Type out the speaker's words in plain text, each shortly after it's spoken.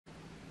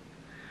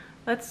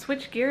Let's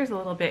switch gears a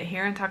little bit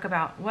here and talk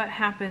about what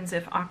happens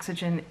if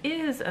oxygen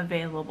is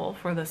available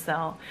for the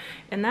cell.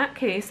 In that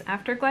case,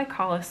 after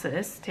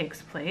glycolysis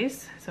takes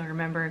place, so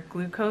remember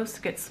glucose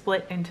gets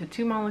split into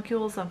two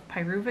molecules of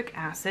pyruvic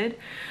acid,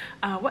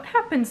 what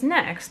happens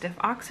next if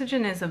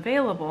oxygen is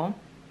available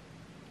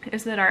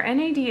is that our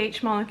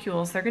NADH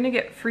molecules, they're going to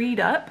get freed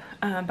up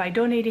by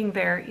donating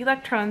their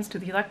electrons to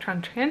the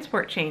electron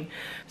transport chain.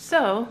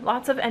 So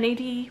lots of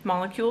NAD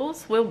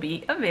molecules will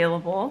be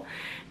available.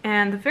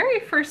 And the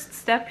very first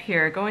step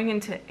here, going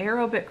into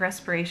aerobic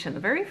respiration, the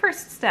very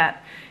first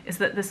step is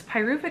that this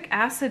pyruvic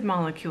acid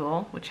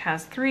molecule, which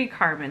has 3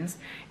 carbons,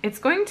 it's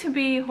going to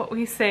be what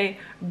we say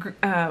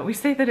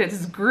that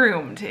it's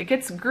groomed. It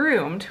gets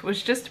groomed,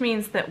 which just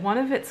means that one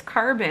of its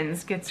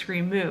carbons gets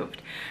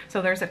removed.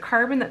 So there's a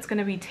carbon that's going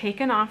to be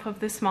taken off of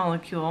this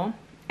molecule,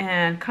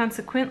 and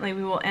consequently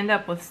we will end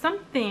up with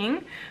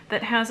something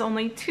that has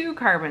only 2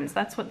 carbons.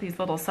 That's what these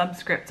little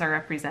subscripts are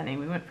representing.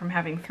 We went from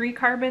having 3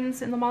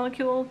 carbons in the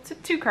molecule to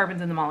 2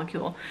 carbons in the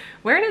molecule.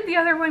 Where did the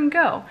other one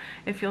go?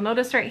 If you'll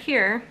notice right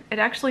here, it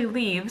actually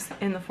leaves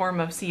in the form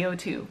of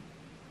CO2,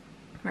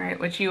 right,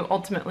 which you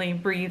ultimately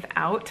breathe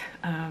out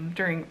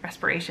during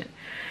respiration.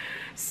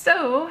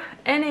 So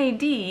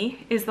NAD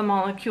is the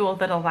molecule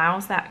that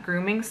allows that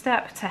grooming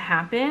step to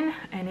happen.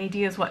 NAD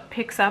is what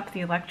picks up the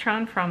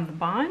electron from the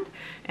bond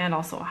and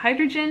also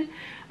hydrogen.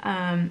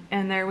 And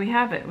there we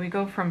have it. We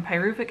go from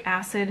pyruvic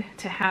acid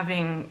to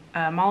having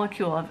a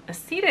molecule of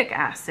acetic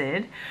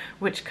acid,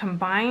 which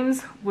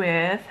combines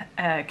with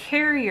a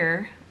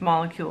carrier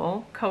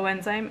molecule,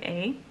 coenzyme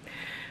A,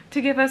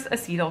 to give us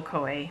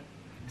acetyl-CoA.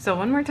 So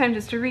one more time,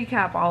 just to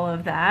recap all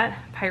of that,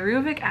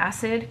 pyruvic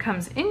acid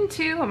comes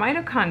into a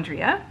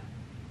mitochondria.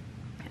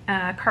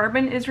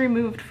 Carbon is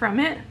removed from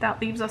it.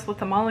 That leaves us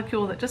with a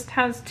molecule that just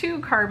has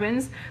 2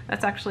 carbons.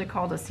 That's actually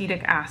called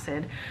acetic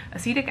acid.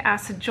 Acetic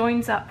acid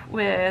joins up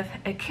with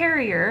a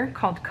carrier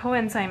called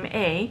coenzyme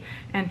A,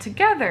 and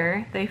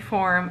together they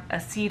form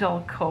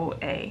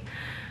acetyl-CoA.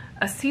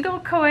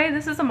 Acetyl-CoA,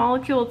 this is a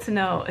molecule to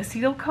know.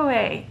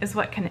 Acetyl-CoA is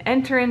what can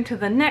enter into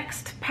the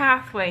next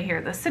pathway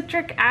here. The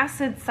citric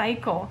acid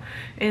cycle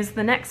is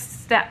the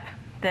next step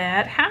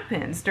that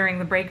happens during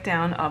the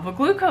breakdown of a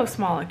glucose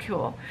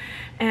molecule.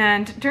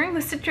 And during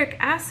the citric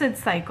acid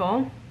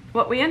cycle,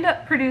 what we end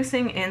up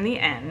producing in the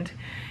end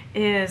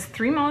is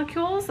 3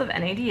 molecules of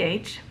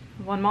NADH,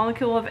 1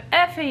 molecule of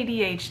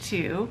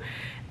FADH2,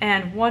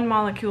 and 1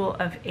 molecule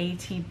of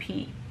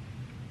ATP.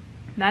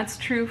 That's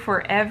true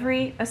for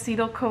every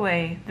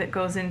acetyl-CoA that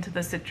goes into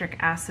the citric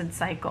acid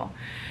cycle.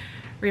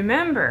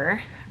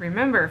 Remember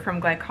from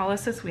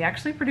glycolysis we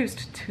actually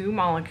produced 2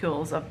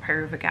 molecules of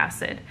pyruvic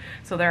acid.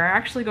 So there are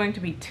actually going to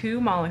be 2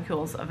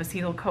 molecules of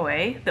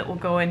acetyl-CoA that will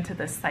go into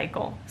this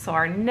cycle. So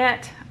our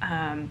net,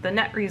 the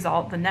net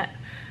result, the net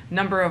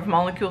number of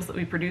molecules that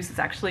we produce is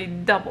actually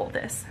double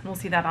this. And we'll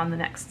see that on the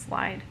next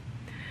slide.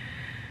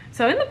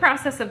 So in the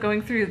process of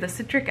going through the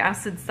citric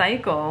acid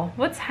cycle,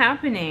 what's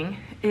happening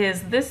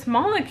is this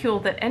molecule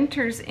that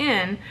enters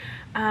in,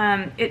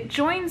 it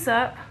joins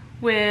up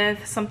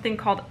with something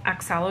called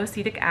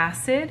oxaloacetic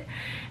acid,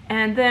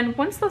 and then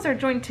once those are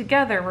joined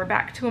together, we're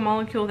back to a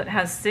molecule that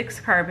has 6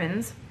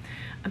 carbons.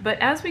 But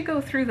as we go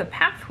through the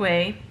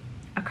pathway,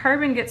 a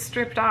carbon gets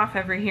stripped off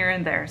every here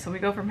and there. So we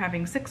go from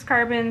having 6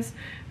 carbons,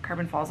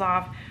 carbon falls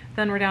off,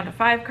 then we're down to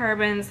 5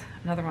 carbons,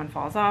 another one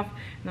falls off,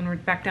 and then we're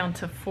back down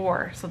to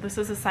 4. So this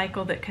is a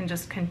cycle that can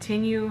just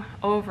continue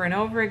over and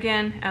over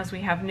again as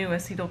we have new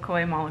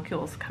acetyl-CoA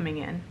molecules coming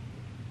in.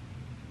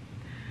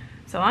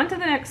 So on to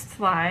the next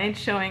slide,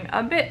 showing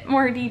a bit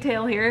more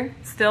detail here.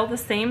 Still the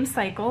same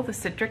cycle, the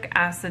citric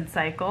acid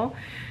cycle.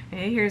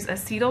 Okay, here's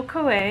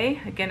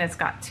acetyl-CoA. Again, it's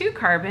got 2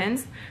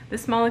 carbons.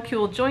 This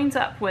molecule joins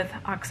up with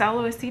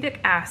oxaloacetic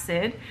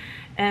acid.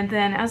 And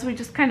then as we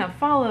just kind of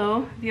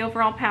follow the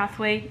overall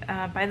pathway,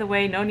 by the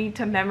way, no need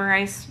to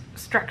memorize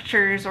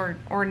structures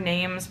or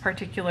names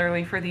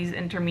particularly for these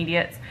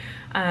intermediates.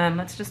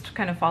 Let's just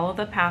kind of follow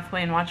the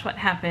pathway and watch what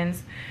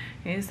happens.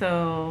 Okay,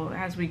 so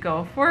as we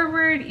go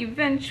forward,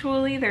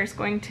 eventually there's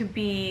going to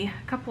be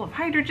a couple of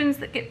hydrogens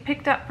that get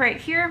picked up right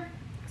here.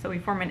 So we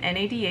form an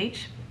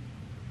NADH.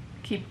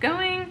 Keep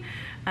going.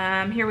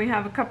 Here we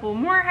have a couple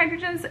more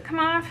hydrogens that come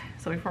off.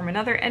 So we form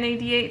another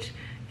NADH.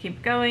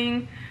 Keep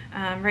going.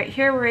 Right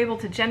here we're able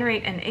to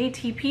generate an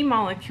ATP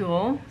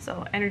molecule,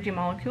 so energy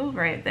molecule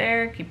right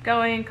there. Keep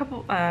going.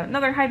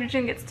 Another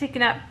hydrogen gets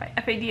taken up by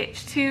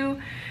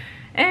FADH2.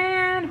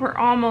 And we're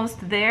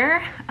almost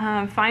there.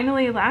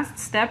 Finally, last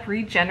step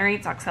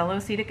regenerates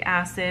oxaloacetic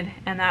acid,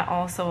 and that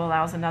also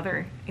allows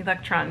another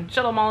electron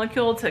shuttle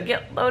molecule to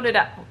get loaded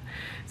up.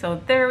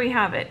 So there we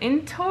have it.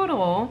 In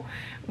total,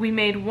 we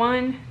made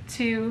 1,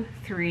 2,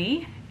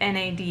 3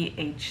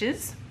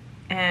 NADHs,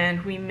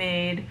 and we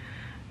made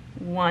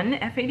 1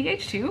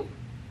 FADH2,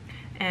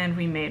 and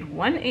we made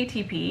 1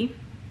 ATP,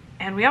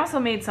 and we also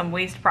made some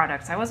waste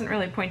products. I wasn't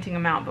really pointing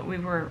them out, but we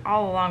were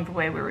all along the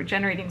way, we were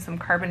generating some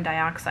carbon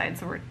dioxide,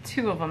 so there were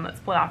 2 of them that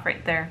split off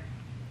right there.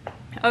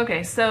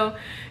 Okay, so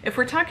if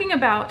we're talking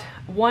about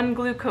one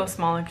glucose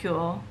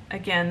molecule,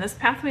 again, this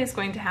pathway is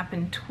going to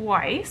happen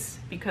twice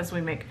because we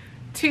make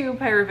 2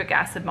 pyruvic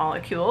acid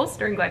molecules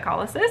during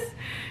glycolysis.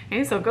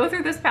 Okay, so go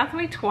through this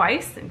pathway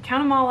twice and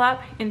count them all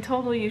up. In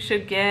total, you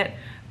should get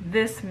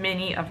this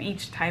many of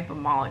each type of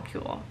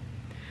molecule.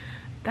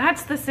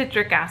 That's the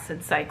citric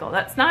acid cycle.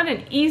 That's not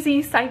an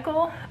easy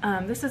cycle.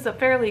 This is a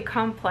fairly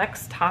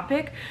complex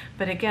topic,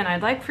 but again,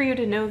 I'd like for you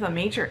to know the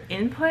major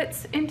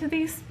inputs into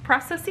these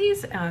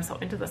processes, so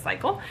into the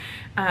cycle,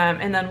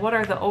 and then what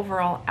are the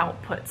overall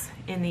outputs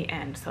in the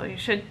end. So you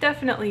should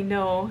definitely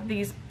know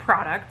these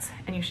products,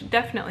 and you should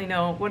definitely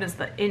know what is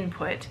the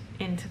input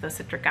into the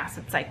citric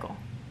acid cycle.